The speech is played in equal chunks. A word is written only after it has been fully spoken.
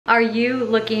Are you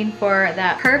looking for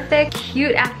that perfect,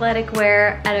 cute athletic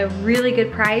wear at a really good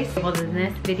price? Well, then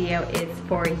this video is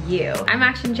for you. I'm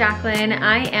actually Jacquelyn.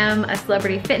 I am a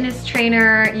celebrity fitness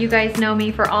trainer. You guys know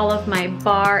me for all of my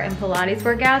barre and Pilates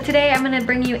workouts. Today, I'm gonna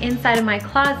bring you inside of my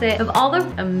closet of all the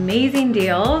amazing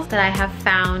deals that I have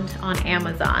found on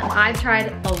Amazon. I've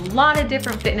tried a lot of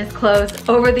different fitness clothes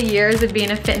over the years of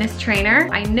being a fitness trainer.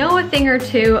 I know a thing or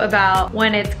two about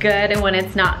when it's good and when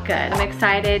it's not good. I'm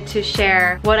excited to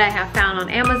share what I have found on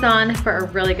Amazon for a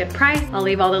really good price. I'll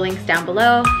leave all the links down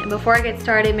below. And before I get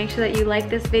started, make sure that you like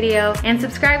this video and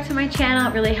subscribe to my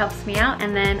channel. It really helps me out.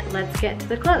 And then let's get to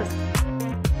the clothes.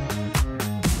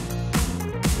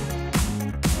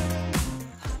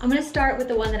 I'm gonna start with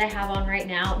the one that I have on right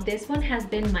now. This one has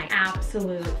been my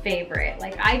absolute favorite.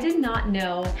 Like, I did not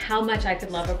know how much I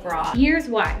could love a bra. Here's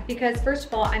why. Because first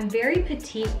of all, I'm very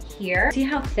petite here. See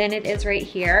how thin it is right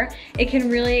here? It can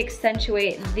really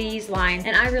accentuate these lines,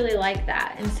 and I really like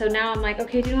that. And so now I'm like,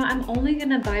 okay, do you know what? I'm only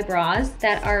gonna buy bras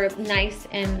that are nice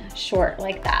and short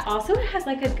like that. Also, it has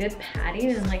like a good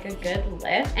padding and like a good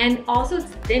lift. And also it's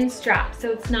thin strap, so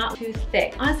it's not too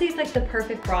thick. Honestly, it's like the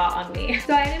perfect bra on me.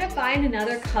 So I ended up buying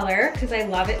another color because I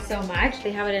love it so much.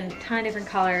 They have it in a ton of different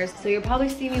colors, so you'll probably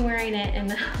see me wearing it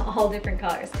in all different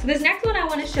colors. So this next one I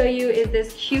want to show you is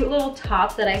this cute little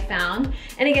top that I found.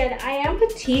 And again, I am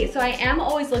petite, so I am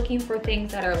always looking for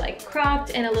things that are like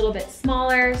cropped and a little bit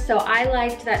smaller. So I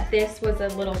liked that this was a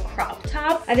little crop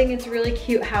top. I think it's really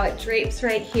cute how it drapes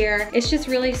right here. It's just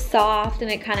really soft, and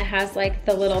it kind of has like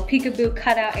the little peekaboo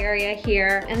cutout area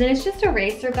here. And then it's just a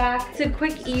racer back. It's a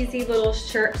quick, easy little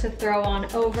shirt to throw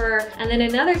on over. And then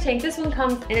another tank. This one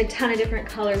comes in a ton of different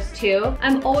colors too.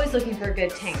 I'm always looking for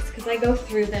good tanks because I go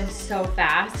through them so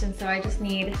fast, and so I just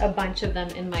need a bunch of them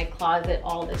in my closet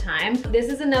all the time. This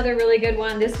is another really good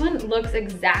one. This one looks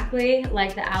exactly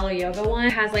like the Alo Yoga one.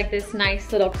 It has like this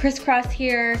nice little crisscross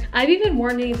here. I've even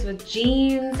worn these with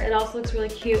jeans. It also looks really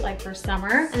cute like for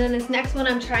summer. And then this next one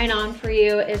I'm trying on for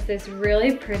you is this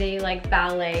really pretty like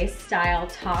ballet style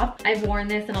top. I've worn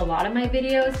this in a lot of my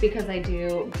videos because I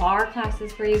do barre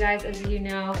classes for you guys, as you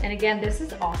know. And again, this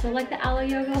is also like the Alo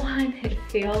Yoga one. It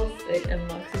feels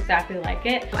and looks exactly like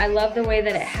it. I love the way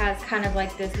that it has kind of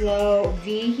like this low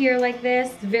V here like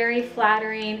this. It's very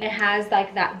flattering. It has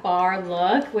like that barre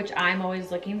look, which I'm always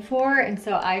looking for. And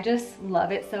so I just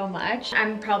love it so much.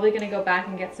 I'm probably gonna go back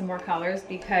and get some more colors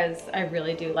because I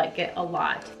really do like it a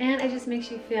lot. And it just makes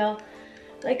you feel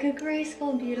like a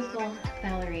graceful, beautiful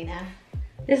ballerina.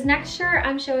 This next shirt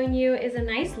I'm showing you is a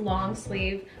nice long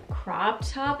sleeve crop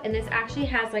top, and this actually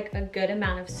has like a good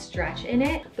amount of stretch in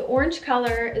it. The orange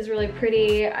color is really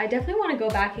pretty. I definitely want to go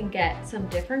back and get some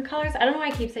different colors. I don't know why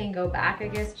I keep saying go back. I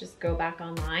guess just go back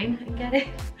online and get it.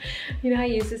 You know how I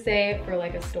used to say it for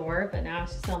like a store, but now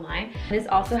it's just online. This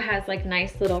also has like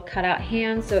nice little cutout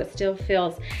hands, so it still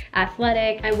feels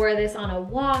athletic. I wear this on a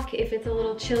walk if it's a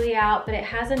little chilly out, but it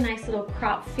has a nice little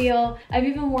crop feel. I've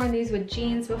even worn these with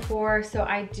jeans before, so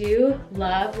I do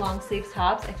love long sleeve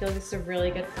tops. I feel like this is a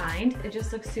really good find. It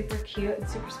just looks super cute and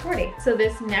super sporty. So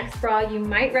this next bra you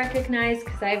might recognize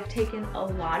because I've taken a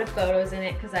lot of photos in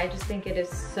it because I just think it is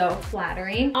so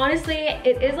flattering. Honestly,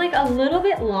 it is like a little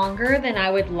bit longer than I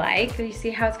would like. You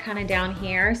see how it's kind of down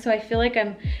here? So I feel like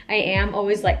I am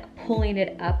always like pulling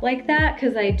it up like that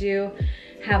because I do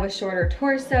have a shorter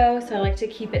torso, so I like to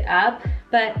keep it up.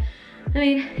 But I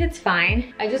mean, it's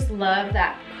fine. I just love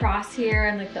that cross here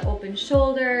and like the open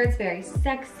shoulder. It's very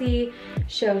sexy,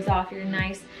 shows off your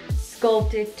nice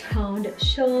sculpted toned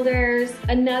shoulders.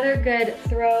 Another good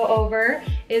throw over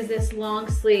is this long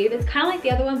sleeve. It's kind of like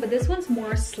the other one, but this one's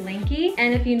more slinky.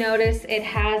 And if you notice, it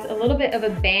has a little bit of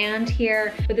a band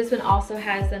here, but this one also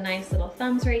has the nice little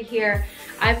thumbs right here.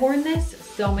 I've worn this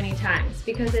so many times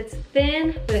because it's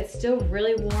thin, but it's still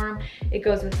really warm. It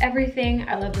goes with everything.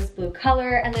 I love this blue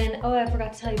color. And then, oh, I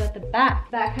forgot to tell you about the back.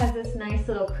 The back has this nice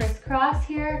little crisscross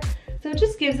here. So it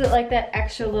just gives it like that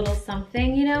extra little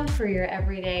something, you know, for your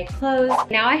everyday clothes.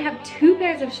 Now I have two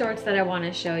pairs of shorts that I want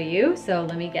to show you. So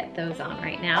let me get those on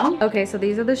right now. Okay, so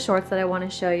these are the shorts that I want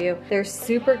to show you. They're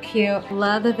super cute.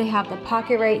 Love that they have the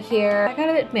pocket right here. I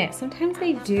gotta admit, sometimes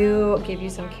they do give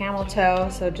you some camel toe,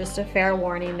 so just a fair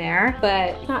warning there,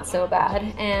 but not so bad.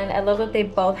 And I love that they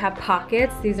both have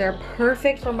pockets. These are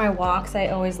perfect for my walks. I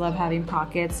always love having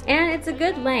pockets. And it's a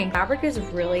good length. Fabric is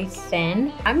really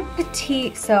thin. I'm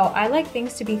petite, so I like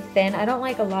things to be thin. I don't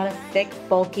like a lot of thick,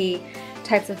 bulky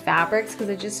types of fabrics because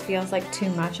it just feels like too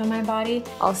much on my body.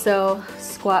 Also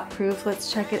squat proof,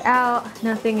 let's check it out.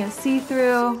 Nothing is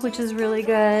see-through, which is really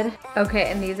good.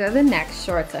 Okay, and these are the next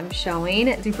shorts I'm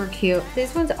showing. Super cute.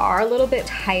 These ones are a little bit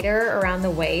tighter around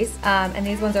the waist, and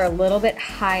these ones are a little bit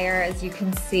higher, as you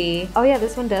can see. Oh yeah,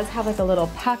 this one does have like a little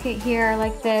pocket here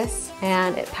like this,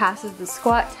 and it passes the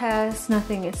squat test.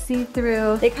 Nothing is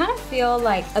see-through. They kind of feel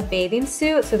like a bathing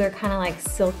suit, so they're kind of like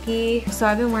silky. So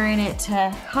I've been wearing it to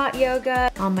hot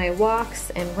yoga, on my walks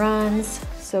and runs.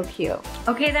 So cute.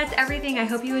 Okay, that's everything. I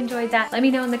hope you enjoyed that. Let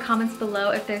me know in the comments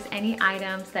below if there's any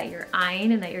items that you're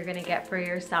eyeing and that you're gonna get for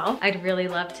yourself. I'd really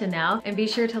love to know. And be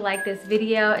sure to like this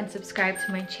video and subscribe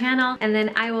to my channel. And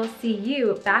then I will see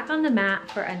you back on the mat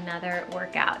for another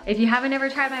workout. If you haven't ever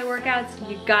tried my workouts,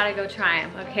 you gotta go try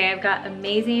them, okay? I've got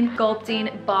amazing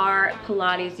sculpting, barre,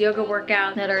 Pilates, yoga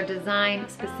workouts that are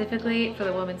designed specifically for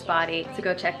the woman's body. So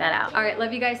go check that out. All right,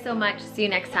 love you guys so much. See you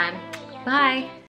next time. Bye.